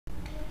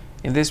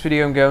In this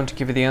video, I'm going to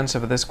give you the answer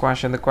for this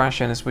question. The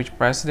question is, which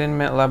president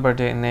made Labor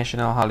Day a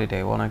national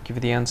holiday? Well, I'll give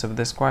you the answer for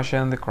this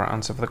question. The correct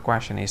answer for the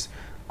question is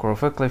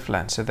Grover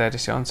Cleveland. So that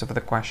is the answer for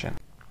the question.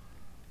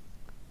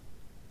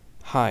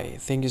 Hi,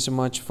 thank you so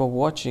much for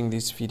watching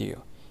this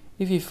video.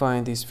 If you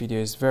find this video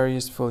is very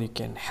useful, you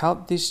can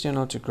help this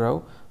channel to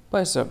grow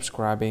by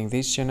subscribing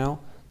this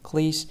channel.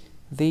 Please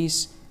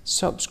this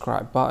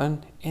subscribe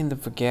button and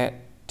don't forget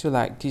to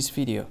like this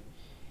video.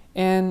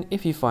 And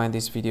if you find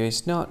this video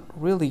is not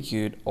really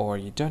good, or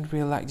you don't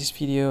really like this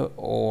video,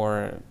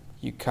 or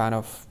you kind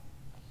of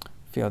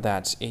feel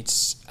that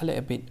it's a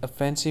little bit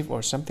offensive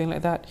or something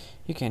like that,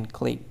 you can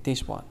click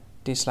this one,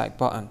 dislike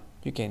button.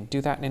 You can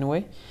do that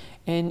anyway.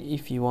 And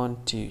if you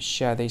want to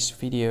share this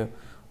video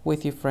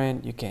with your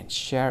friend, you can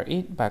share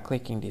it by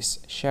clicking this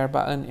share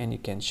button, and you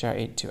can share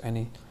it to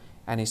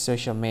any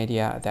social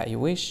media that you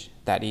wish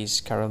that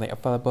is currently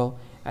available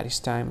at this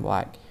time,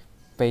 like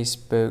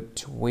Facebook,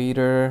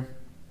 Twitter,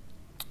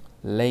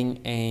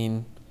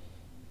 LinkedIn,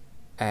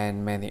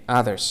 and many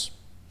others,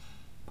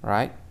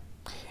 right?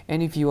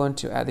 And if you want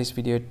to add this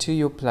video to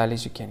your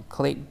playlist, you can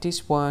click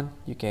this one.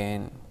 You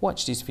can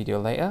watch this video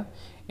later,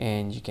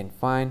 and you can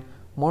find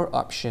more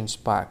options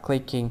by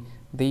clicking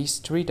these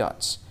three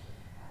dots.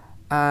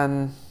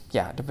 And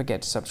yeah, don't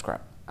forget to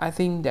subscribe. I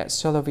think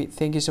that's all of it.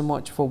 Thank you so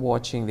much for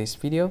watching this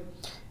video,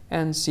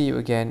 and see you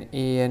again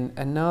in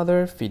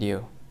another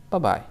video. Bye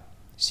bye.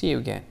 See you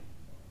again.